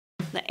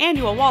the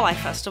annual Walleye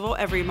Festival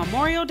every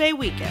Memorial Day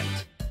weekend.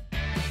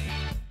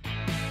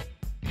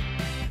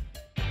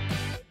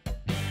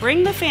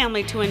 Bring the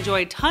family to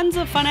enjoy tons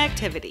of fun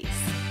activities,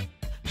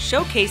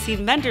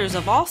 showcasing vendors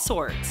of all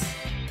sorts.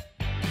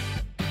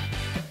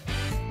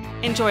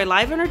 Enjoy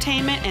live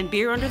entertainment and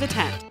beer under the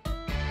tent.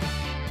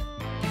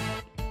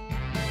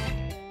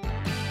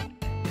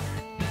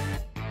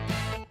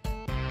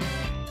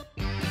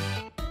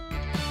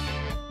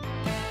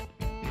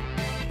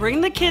 Bring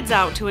the kids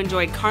out to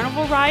enjoy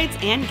carnival rides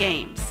and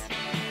games.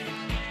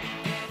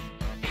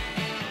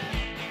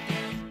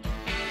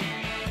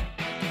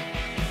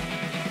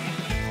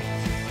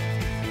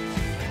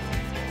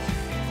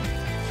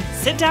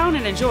 Sit down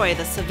and enjoy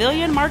the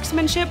Civilian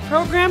Marksmanship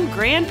Program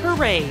Grand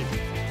Parade.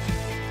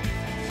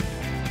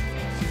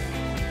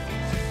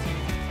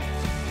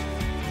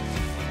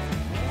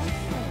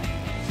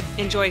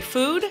 Enjoy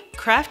food,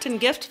 craft and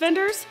gift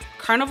vendors,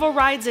 carnival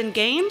rides and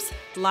games,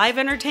 live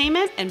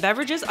entertainment, and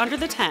beverages under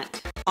the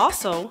tent.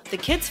 Also, the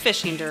Kids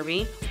Fishing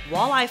Derby,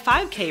 Walleye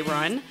 5K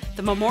Run,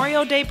 the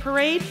Memorial Day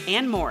Parade,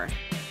 and more.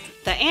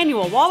 The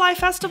annual Walleye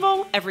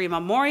Festival every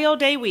Memorial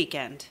Day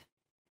weekend.